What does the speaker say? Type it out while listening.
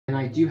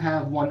I do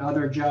have one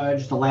other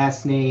judge. The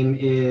last name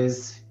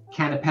is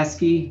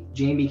Kanapesky,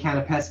 Jamie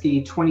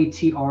Kanapesky,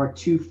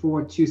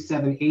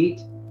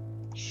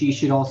 20TR24278. She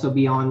should also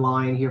be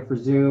online here for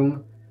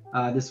Zoom.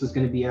 This was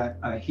going to be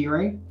a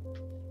hearing.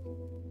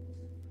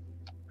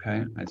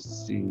 Okay, I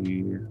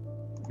see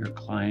your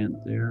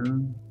client there.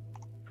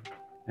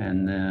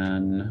 And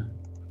then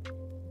I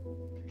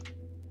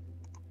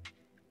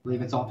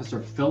believe it's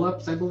Officer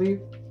Phillips, I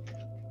believe.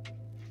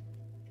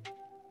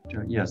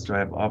 Yes, do I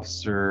have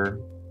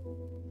Officer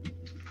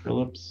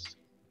Phillips?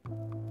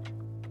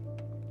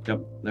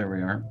 Yep, there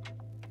we are.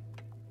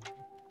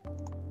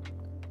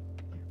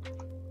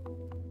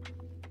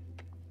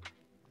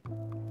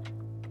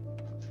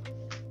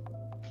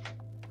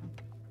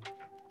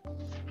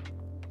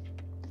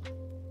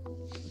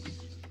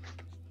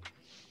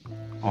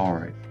 All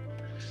right.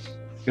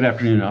 Good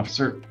afternoon,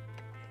 officer.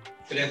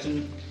 Good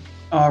afternoon.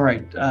 All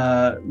right,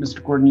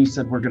 Mr. Gordon, you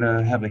said we're going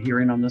to have a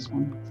hearing on this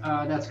one?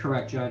 That's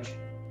correct, Judge.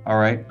 All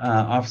right,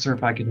 officer,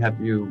 if I could have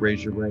you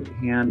raise your right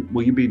hand.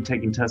 Will you be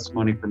taking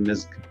testimony from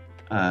Ms.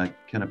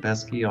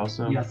 Kanapesky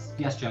also? Yes,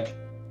 Judge.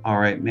 All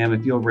right, ma'am,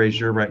 if you'll raise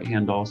your right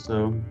hand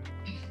also.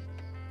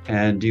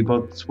 And do you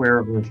both swear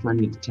or affirm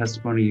that the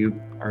testimony you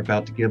are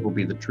about to give will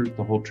be the truth,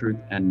 the whole truth,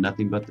 and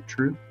nothing but the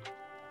truth?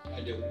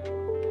 I do.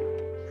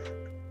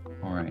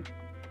 All right.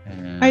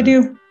 And, I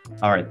do.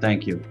 All right,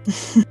 thank you.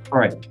 All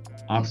right,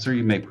 officer,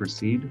 you may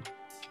proceed.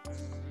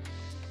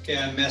 Okay,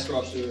 I'm Master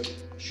Officer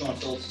Sean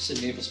Phillips, the City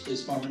of Naples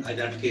Police Department,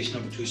 identification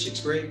number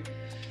 263.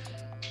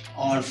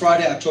 On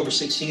Friday, October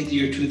 16th,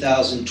 year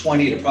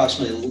 2020, at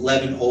approximately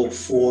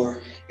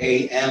 11:04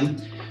 a.m.,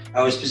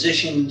 I was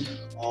positioned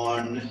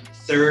on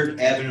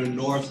 3rd Avenue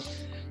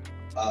North,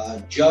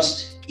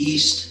 just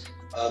east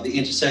of the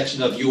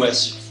intersection of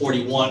US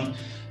 41.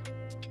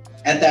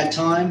 At that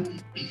time,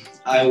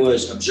 I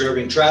was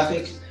observing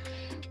traffic.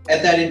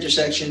 At that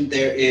intersection,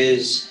 there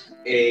is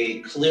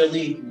a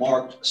clearly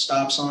marked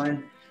stop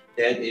sign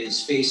that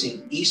is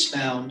facing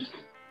eastbound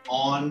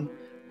on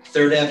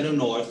 3rd Avenue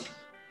North.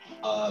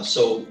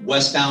 So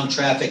westbound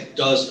traffic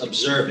does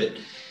observe it.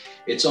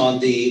 It's on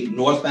the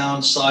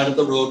northbound side of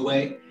the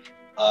roadway.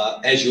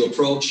 As you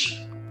approach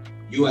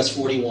US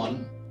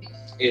 41,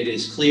 it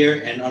is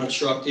clear and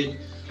unobstructed.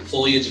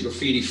 Foliage is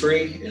graffiti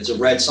free. It is a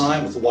red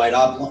sign with a white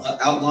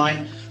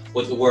outline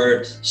with the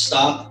word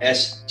stop,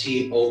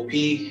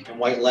 S-T-O-P, in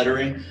white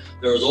lettering.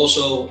 There is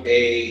also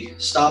a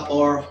stop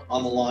bar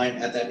on the line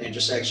at that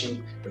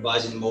intersection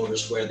advising the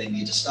motorists where they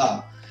need to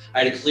stop.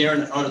 I had a clear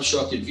and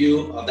unobstructed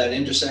view of that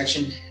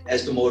intersection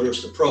as the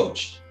motorist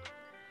approached.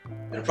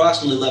 At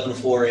approximately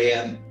 11:04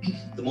 a.m.,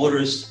 the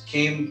motorist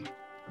came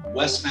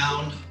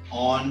westbound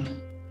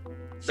on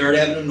 3rd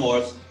Avenue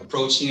North,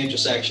 approached the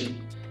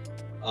intersection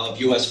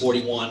of US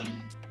 41,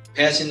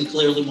 passing the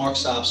clearly marked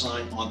stop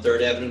sign on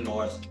 3rd Avenue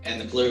North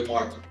and the clearly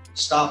marked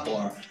stop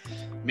bar,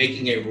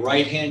 making a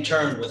right-hand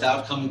turn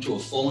without coming to a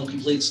full and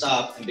complete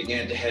stop, and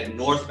began to head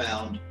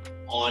northbound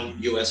on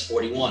US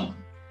 41.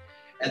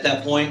 At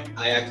that point,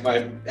 I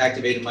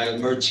activated my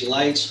emergency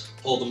lights,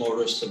 pulled the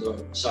motorist to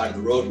the side of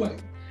the roadway.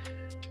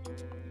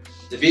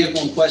 The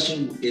vehicle in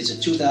question is a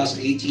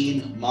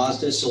 2018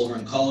 Mazda, silver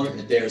in color.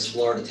 It bears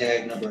Florida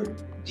tag number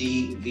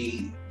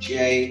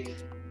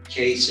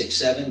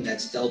DVJ-K67.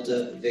 That's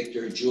Delta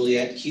Victor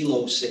Juliet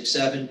Kilo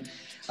 67.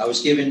 I was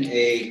given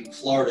a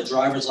Florida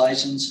driver's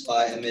license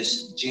by a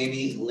Miss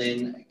Jamie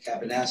Lynn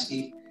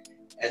Kapanaski.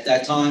 At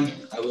that time,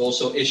 I was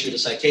also issued a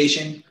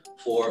citation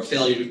for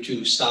failure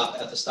to stop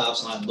at the stop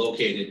sign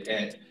located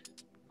at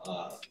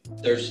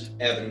 3rd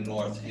Avenue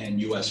North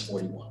and US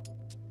 41. All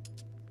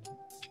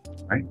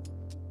right.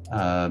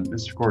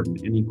 Mr. Gordon,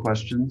 any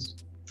questions?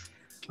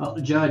 Well,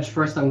 Judge,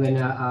 first I'm going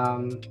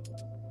to,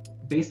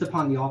 based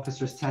upon the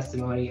officer's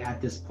testimony at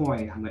this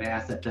point, I'm going to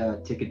ask that the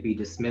ticket be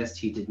dismissed.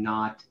 He did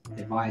not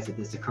advise that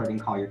this occurred in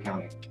Collier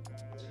County.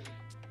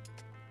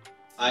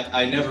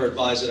 I never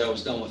advised that I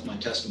was done with my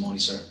testimony,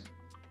 sir.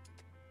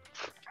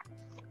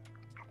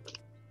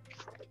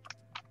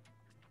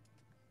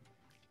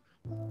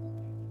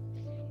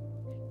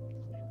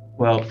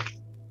 Well,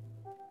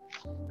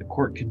 the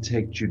court can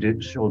take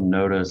judicial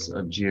notice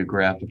of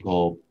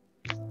geographical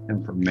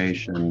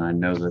information. I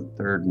know that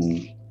 3rd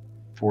and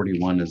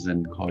 41 is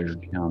in Collier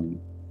County.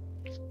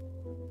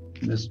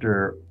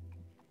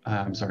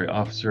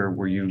 Officer,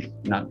 were you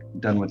not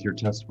done with your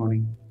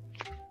testimony?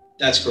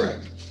 That's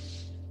correct.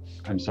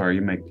 I'm sorry,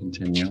 you may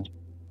continue.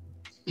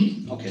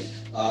 Okay.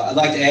 I'd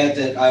like to add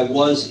that I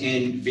was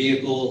in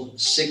vehicle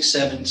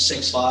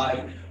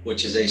 6765,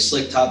 which is a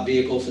slick top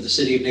vehicle for the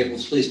City of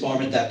Naples Police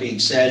Department. That being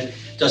said,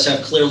 it does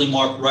have clearly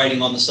marked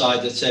writing on the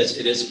side that says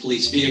it is a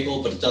police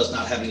vehicle, but it does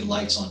not have any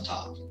lights on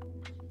top.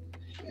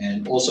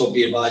 And also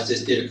be advised,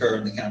 this did occur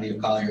in the County of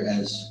Collier,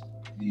 as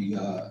the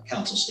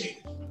council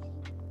stated.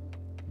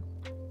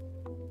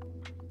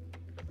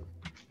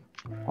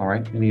 All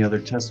right, any other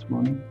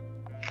testimony?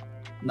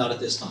 Not at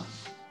this time.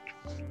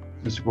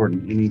 Mr.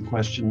 Gordon, any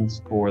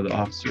questions for the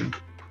officer?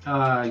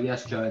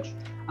 Yes, Judge.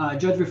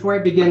 Judge, before I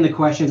begin the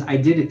questions, I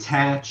did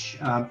attach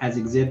as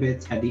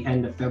exhibits at the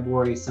end of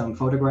February some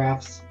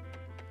photographs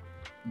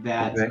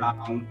that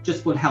Okay.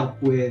 just would help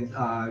with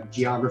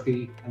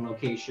geography and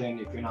location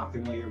if you're not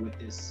familiar with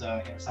this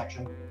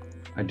intersection.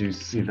 I do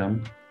see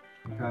them.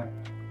 Okay.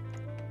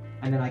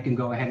 And then I can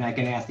go ahead and I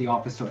can ask the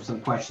officer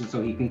some questions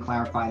so he can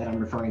clarify that I'm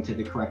referring to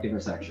the correct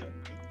intersection.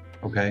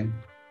 Okay.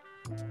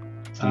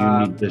 Do you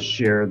need to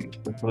share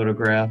the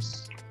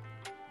photographs?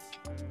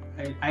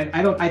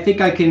 I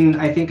think I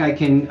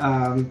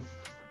can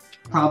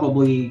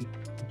probably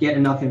get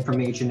enough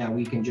information that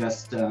we can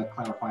just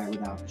clarify it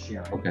without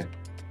sharing. Okay.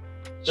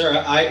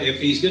 Sir, if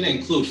he's going to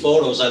include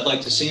photos, I'd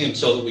like to see him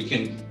so that we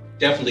can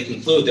definitely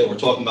conclude that we're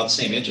talking about the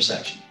same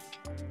intersection.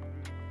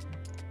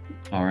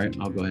 All right,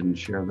 I'll go ahead and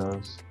share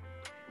those.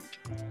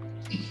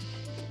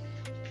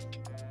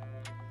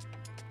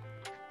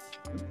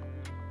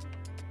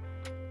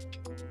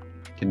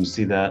 Can you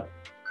see that?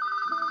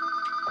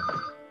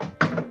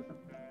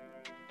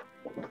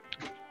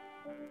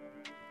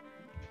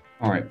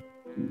 All right.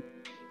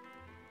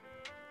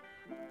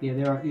 Yeah,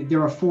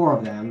 there are 4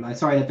 of them. I'm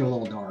sorry that they're a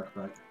little dark,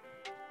 but.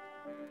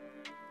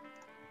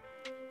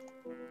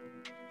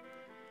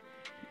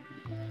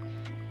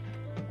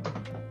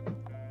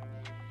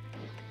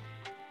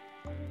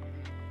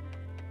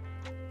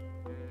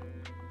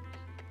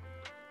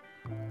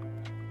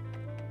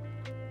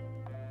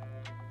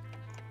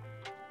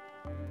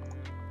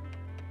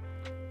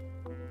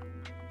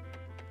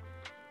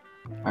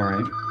 All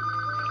right.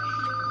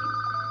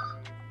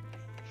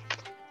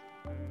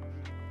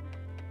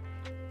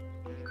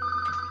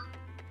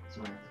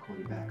 Sorry, I have to call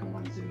you back. I'm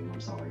on Zoom.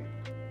 I'm sorry.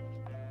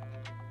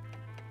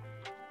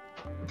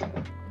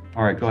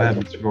 All right, go ahead,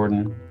 Mr.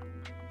 Gordon.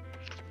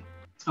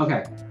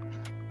 Okay.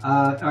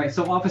 All right,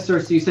 so officer,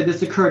 so you said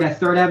this occurred at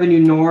 3rd Avenue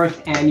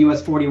North and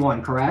US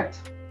 41,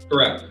 correct?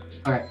 Correct.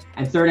 All right,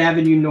 and 3rd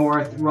Avenue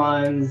North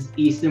runs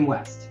east and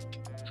west.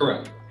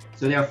 Correct.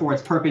 So therefore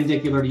it's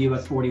perpendicular to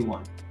US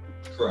 41.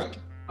 Correct.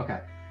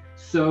 Okay.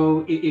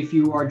 So if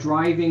you are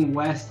driving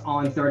west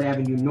on 3rd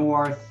Avenue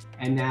North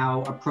and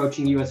now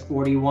approaching US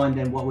 41,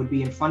 then what would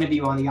be in front of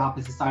you on the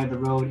opposite side of the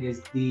road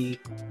is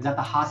that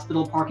the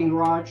hospital parking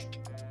garage?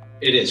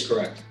 It is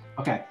correct.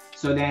 Okay,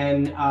 so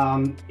then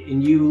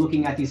in you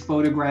looking at these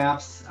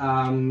photographs,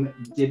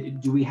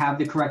 do we have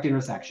the correct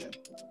intersection?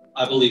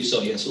 I believe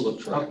so, yes, it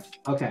looked correct.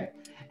 Okay,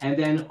 and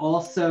then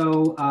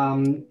also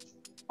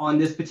on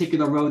this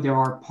particular road, there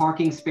are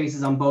parking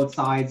spaces on both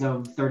sides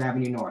of 3rd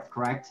Avenue North,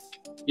 correct?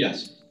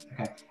 Yes.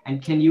 Okay,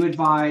 and can you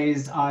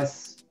advise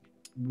us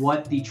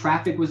what the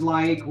traffic was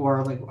like,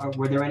 or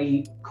were there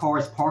any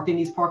cars parked in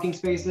these parking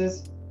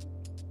spaces?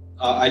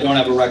 I don't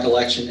have a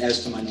recollection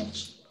as to my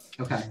notes.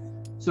 Okay,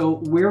 so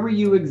where were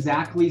you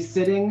exactly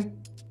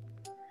sitting,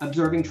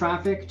 observing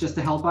traffic, just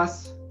to help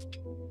us?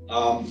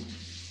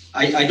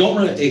 I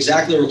don't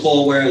exactly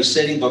recall where I was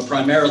sitting, but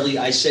primarily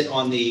I sit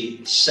on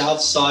the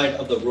south side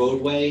of the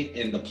roadway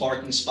in the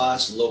parking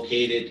spots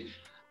located.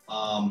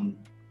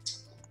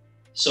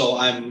 So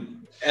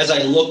as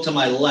I look to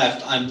my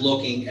left, I'm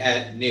looking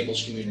at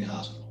Naples Community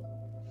Hospital.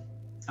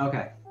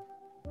 Okay.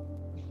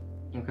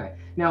 Okay.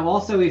 Now,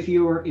 also, if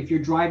you're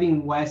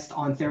driving west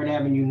on 3rd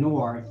Avenue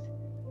North,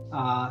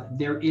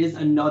 there is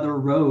another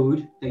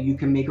road that you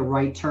can make a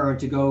right turn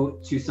to go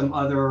to some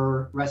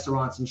other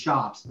restaurants and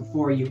shops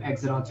before you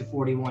exit onto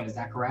 41. Is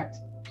that correct?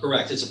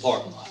 Correct. It's a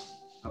parking lot.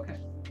 Okay.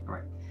 All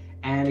right.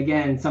 And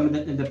again, some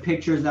of the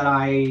pictures that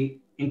I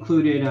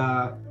included,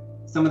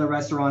 some of the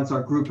restaurants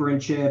are Grouper and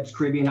Chips,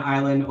 Caribbean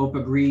Island,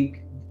 Opa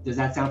Greek. Does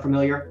that sound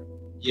familiar?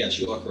 Yes,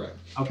 you are correct.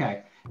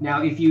 Okay.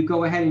 Now, if you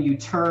go ahead and you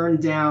turn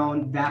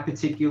down that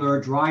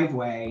particular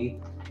driveway,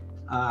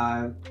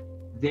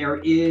 there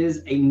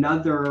is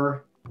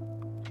another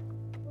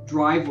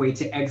driveway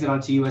to exit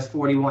onto US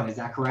 41. Is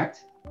that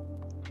correct?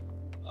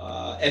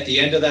 At the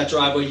end of that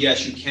driveway,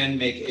 yes, you can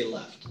make a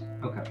left.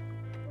 Okay.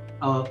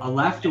 A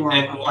left or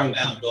and a right?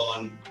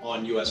 Northbound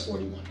on US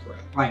 41,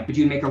 correct. Right, but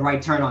you make a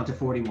right turn onto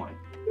 41.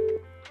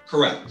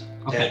 Correct.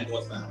 Okay. To head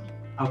northbound.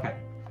 Okay.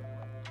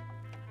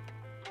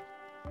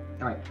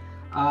 All right.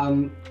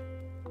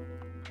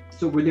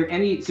 So were there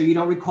so you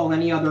don't recall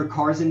any other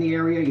cars in the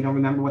area? You don't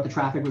remember what the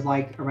traffic was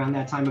like around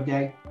that time of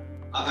day?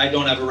 I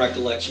don't have a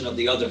recollection of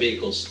the other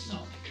vehicles, no.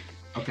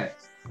 Okay.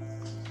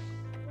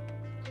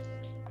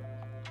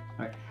 All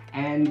right.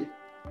 And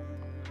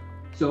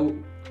so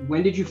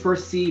when did you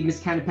first see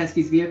Ms.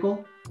 Kanapesky's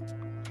vehicle?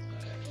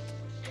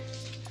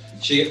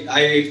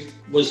 I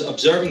was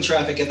observing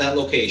traffic at that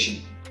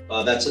location.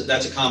 That's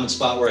a common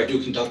spot where I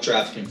do conduct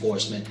traffic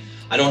enforcement.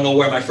 I don't know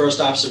where my first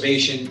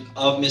observation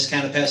of Ms.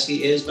 Kanapesky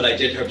is, but I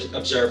did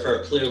observe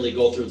her clearly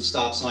go through the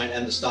stop sign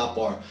and the stop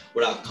bar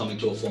without coming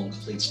to a full and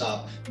complete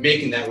stop,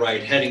 making that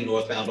right, heading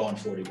northbound on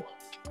 41.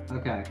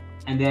 Okay.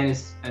 And then,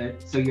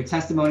 so your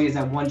testimony is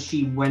that once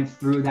she went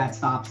through that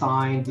stop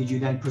sign, did you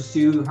then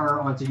pursue her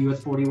onto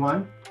US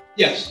 41?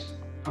 Yes.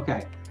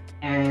 Okay.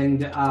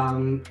 And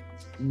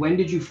when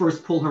did you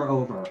first pull her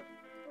over?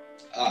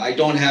 I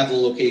don't have the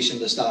location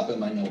of the stop in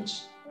my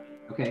notes.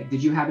 Okay.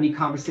 Did you have any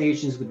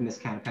conversations with Ms.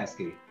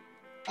 Kanapesky?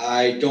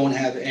 I don't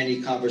have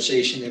any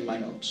conversation in my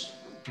notes.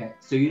 Okay.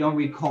 So you don't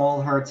recall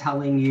her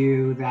telling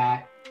you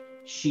that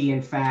she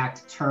in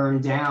fact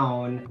turned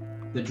down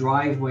the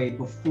driveway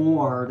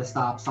before the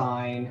stop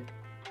sign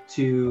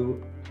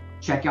to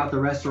check out the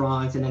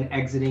restaurants and then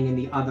exiting in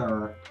the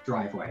other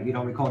driveway. You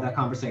don't recall that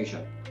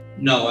conversation?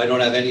 No, I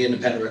don't have any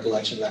independent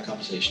recollection of that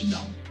conversation,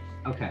 no.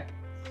 Okay.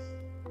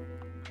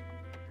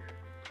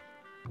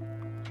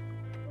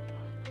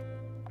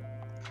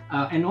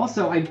 And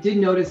also, I did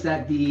notice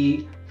that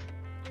the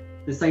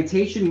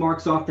citation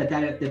marks off that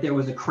there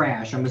was a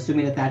crash. I'm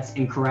assuming that that's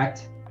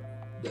incorrect.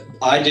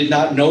 I did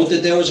not know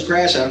that there was a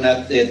crash. I don't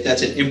know if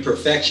that's an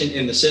imperfection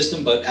in the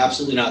system, but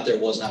absolutely not. There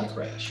was not a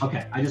crash.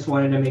 Okay, I just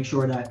wanted to make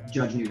sure that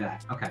Judge knew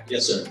that. Okay.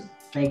 Yes, sir.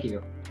 Thank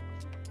you.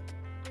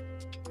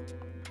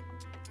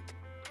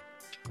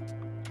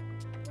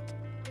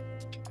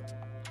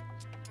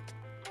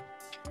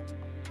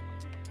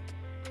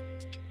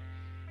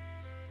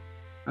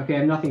 Okay, I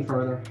have nothing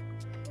further.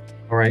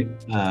 All right.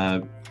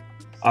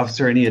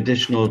 Officer, any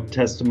additional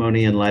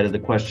testimony in light of the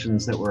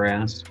questions that were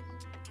asked?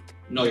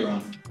 No, Your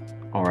Honor.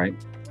 All right.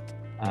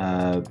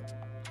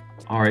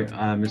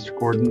 Mr.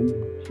 Gordon,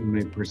 you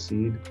may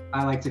proceed.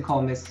 I'd like to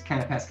call Ms.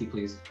 Kanapesky,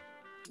 please.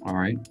 All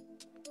right.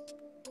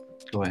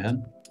 Go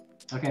ahead.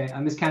 Okay,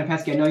 Ms.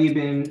 Kanapesky, I know you've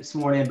been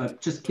sworn in, but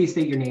just please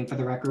state your name for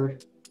the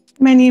record.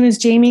 My name is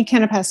Jamie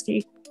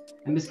Kanapesky.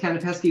 And Ms.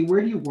 Kanapesky,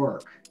 where do you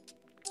work?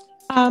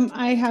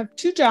 I have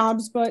two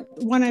jobs, but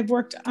one I've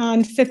worked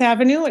on Fifth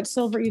Avenue at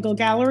Silver Eagle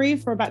Gallery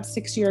for about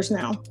 6 years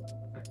now.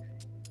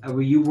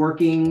 Were you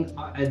working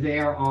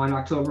there on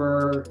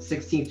October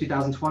 16th,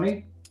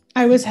 2020?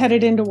 I was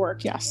headed into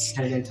work, yes.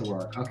 Headed into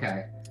work,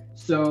 okay.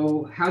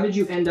 So how did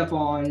you end up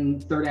on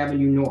 3rd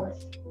Avenue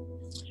North?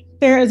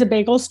 There is a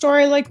bagel store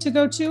I like to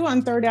go to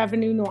on 3rd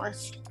Avenue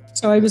North.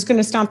 So I was going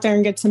to stop there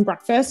and get some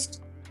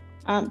breakfast,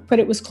 but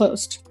it was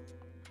closed.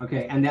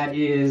 Okay, and that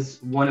is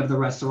one of the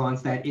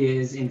restaurants that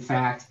is, in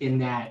fact, in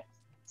that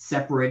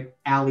separate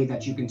alley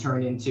that you can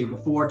turn into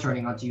before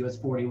turning onto US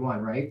 41,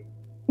 right?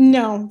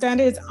 No, that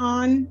is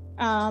on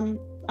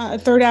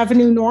 3rd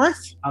Avenue North.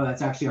 Oh,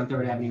 that's actually on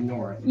 3rd Avenue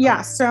North.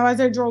 Yeah, so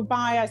as I drove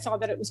by, I saw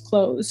that it was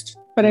closed,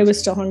 but I was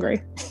still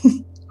hungry.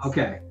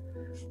 Okay,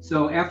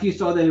 so after you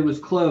saw that it was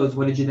closed,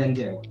 what did you then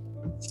do?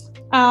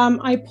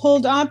 I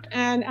pulled up,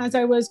 and as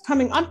I was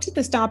coming up to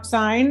the stop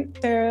sign,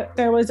 there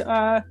was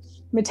a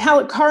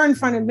metallic car in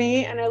front of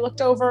me, and I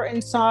looked over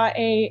and saw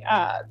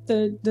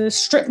the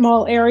strip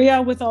mall area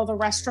with all the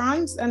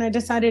restaurants, and I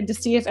decided to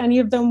see if any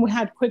of them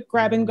had quick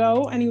grab and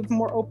go. Any of them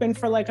were open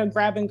for like a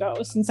grab and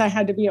go, since I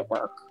had to be at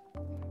work.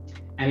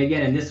 And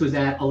again, and this was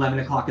at 11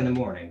 o'clock in the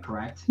morning,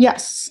 correct?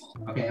 Yes.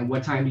 Okay, and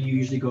what time do you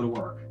usually go to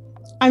work?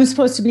 I'm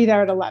supposed to be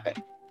there at 11.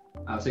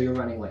 So you're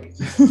running late.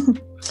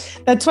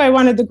 That's why I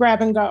wanted the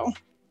grab and go.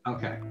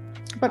 Okay.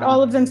 But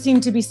all of them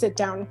seemed to be sit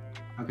down.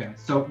 Okay,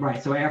 so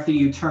so after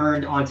you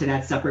turned onto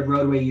that separate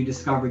roadway, you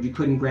discovered you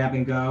couldn't grab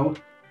and go.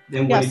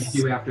 Then what did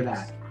you do after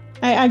that?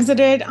 I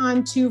exited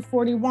onto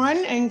 41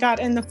 and got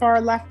in the far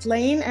left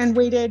lane and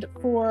waited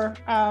for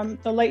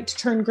the light to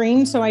turn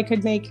green so I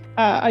could make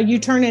a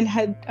U-turn and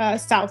head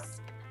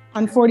south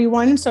on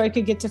 41 so I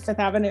could get to Fifth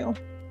Avenue.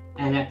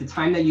 And at the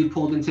time that you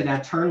pulled into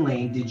that turn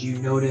lane, did you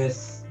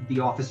notice the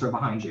officer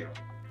behind you?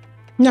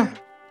 No.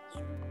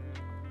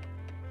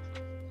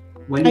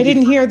 I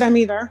didn't hear them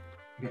either.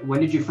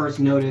 When did you first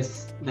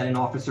notice that an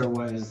officer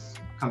was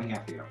coming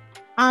after you?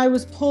 I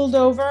was pulled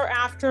over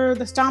after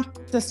the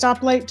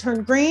stoplight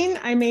turned green.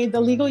 I made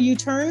the legal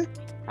U-turn,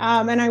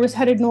 and I was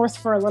headed north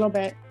for a little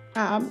bit.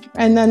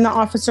 And then the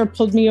officer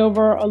pulled me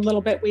over a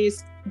little bit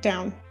ways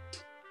down.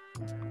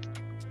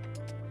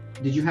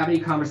 Did you have any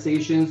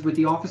conversations with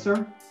the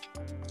officer?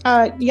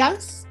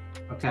 Yes.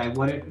 Okay,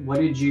 what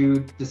did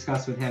you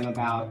discuss with him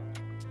about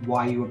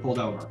why you were pulled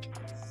over?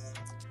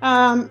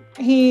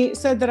 He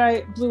said that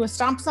I blew a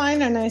stop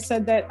sign, and I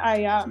said that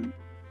I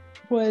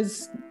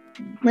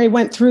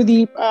went through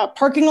the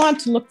parking lot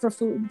to look for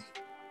food.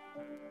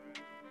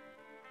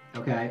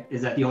 Okay,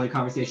 is that the only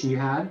conversation you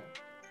had?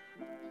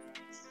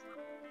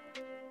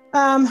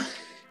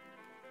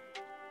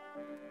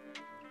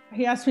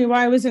 He asked me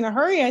why I was in a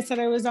hurry. I said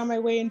I was on my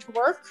way into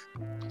work.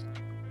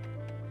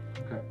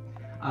 Okay.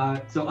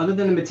 So other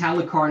than the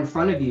metallic car in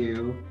front of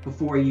you,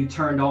 before you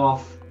turned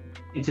off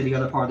into the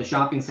other part of the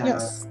shopping center,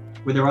 yes.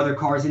 Were there other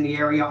cars in the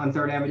area on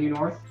 3rd Avenue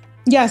North?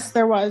 Yes,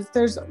 there was.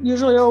 There's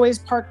usually always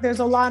parked. There's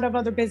a lot of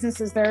other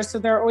businesses there, so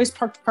there are always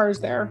parked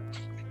cars there.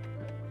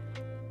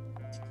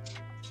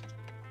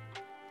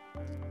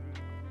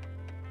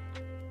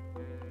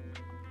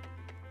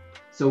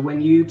 So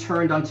when you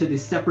turned onto the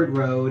separate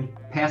road,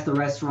 past the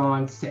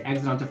restaurants to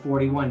exit onto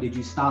 41, did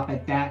you stop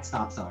at that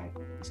stop sign?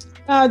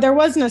 There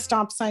wasn't a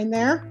stop sign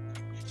there.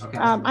 Okay.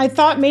 I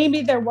thought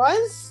maybe there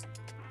was.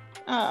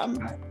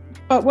 Okay.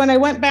 But when I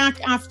went back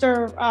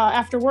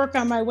after work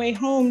on my way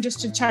home just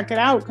to check it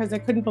out, because I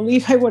couldn't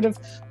believe I would have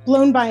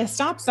blown by a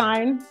stop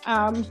sign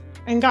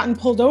and gotten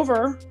pulled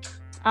over,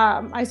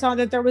 I saw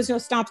that there was no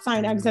stop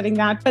sign exiting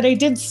that. But I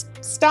did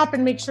stop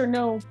and make sure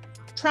no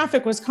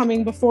traffic was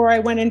coming before I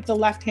went into the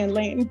left-hand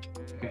lane.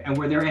 Okay. And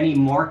were there any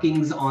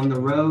markings on the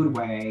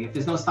roadway? If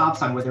there's no stop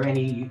sign, were there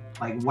any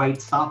like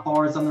white stop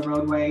bars on the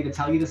roadway to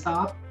tell you to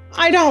stop?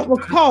 I don't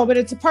recall, but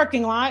it's a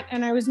parking lot,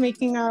 and I was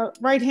making a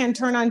right-hand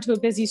turn onto a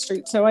busy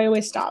street, so I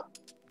always stop.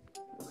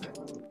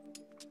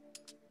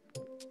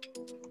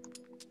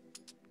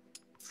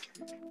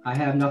 I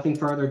have nothing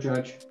further,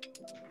 Judge.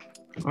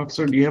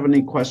 Officer, do you have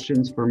any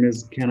questions for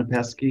Ms.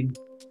 Kanapesky?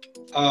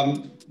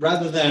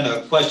 Rather than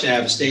a question, I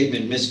have a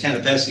statement. Ms.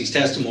 Kanapesky's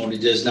testimony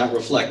does not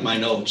reflect my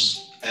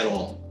notes at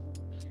all.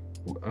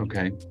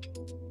 Okay.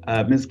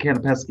 Ms.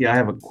 Kanapesky, I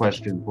have a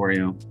question for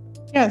you.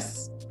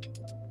 Yes.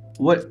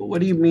 What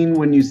do you mean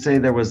when you say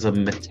there was a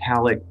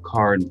metallic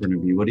car in front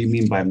of you? What do you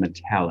mean by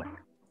metallic?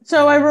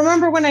 So I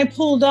remember when I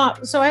pulled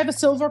up, so I have a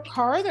silver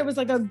car. There was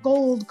like a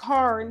gold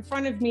car in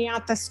front of me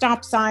at the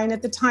stop sign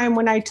at the time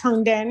when I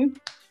turned in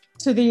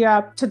to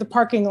the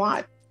parking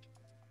lot.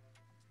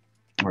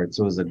 All right,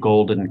 so it was a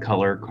golden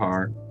color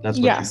car. That's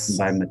what Yes. you mean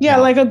by metallic. Yeah,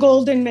 like a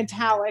golden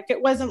metallic.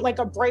 It wasn't like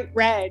a bright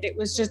red. It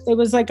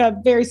was like a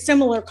very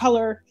similar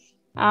color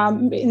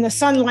in the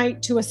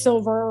sunlight to a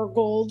silver or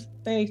gold.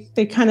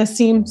 They kind of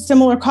seem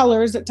similar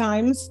colors at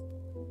times,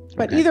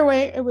 but Okay. either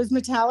way, it was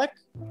metallic.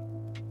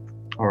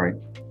 All right,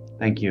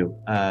 thank you.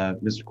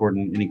 Mr.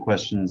 Gordon, any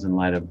questions in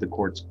light of the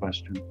court's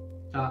question?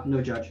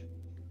 No, Judge.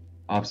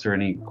 Officer,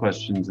 any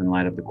questions in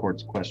light of the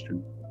court's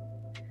question?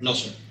 No,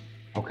 sir.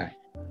 Okay.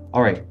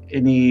 All right.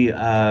 Anything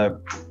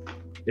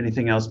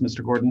else,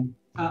 Mr. Gordon?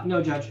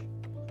 No, Judge.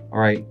 All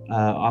right.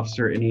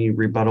 Officer, any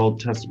rebuttal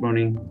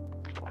testimony?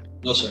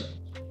 No, sir.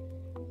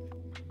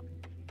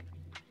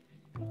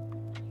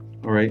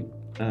 All right.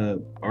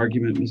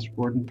 Argument, Mr.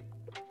 Gordon?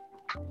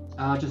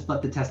 Just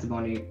let the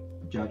testimony,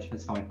 Judge.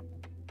 That's fine.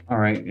 All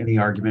right. Any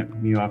argument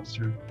from you,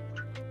 officer?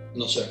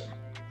 No, sir.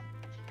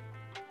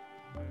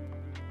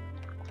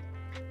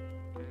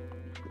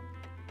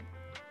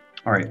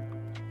 All right.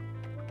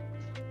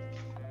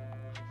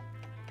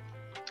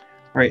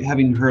 All right,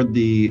 having heard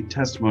the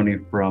testimony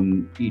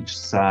from each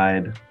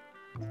side,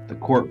 the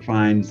court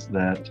finds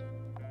that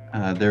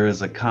there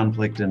is a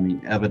conflict in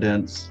the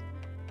evidence,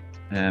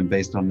 and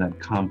based on that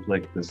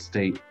conflict, the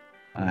state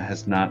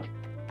has not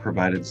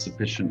provided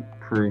sufficient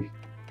proof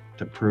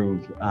to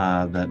prove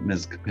that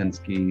Ms.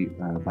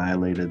 Kopinski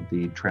violated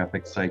the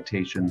traffic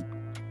citation.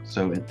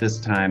 So at this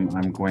time,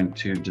 I'm going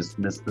to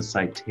dismiss the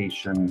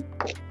citation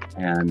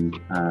and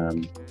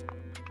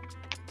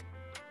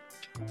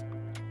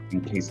in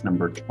case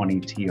number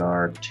 20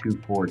 TR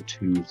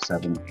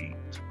 24278.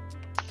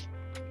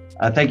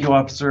 Thank you,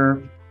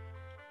 officer.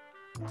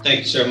 Thank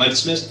you, sir. Am I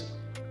dismissed?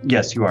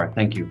 Yes, you are.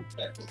 Thank you.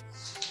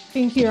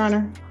 Thank you, Your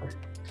Honor.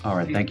 All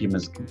right. Thank you,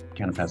 Ms.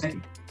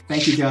 Kanapesky.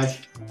 Thank you,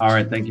 Judge. All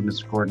right. Thank you,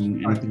 Mr.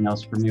 Gordon. Anything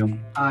else from you?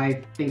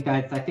 I think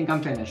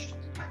I'm finished.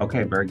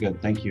 Okay. Very good.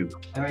 Thank you.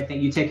 All right.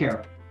 Thank you. Take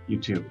care. You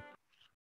too.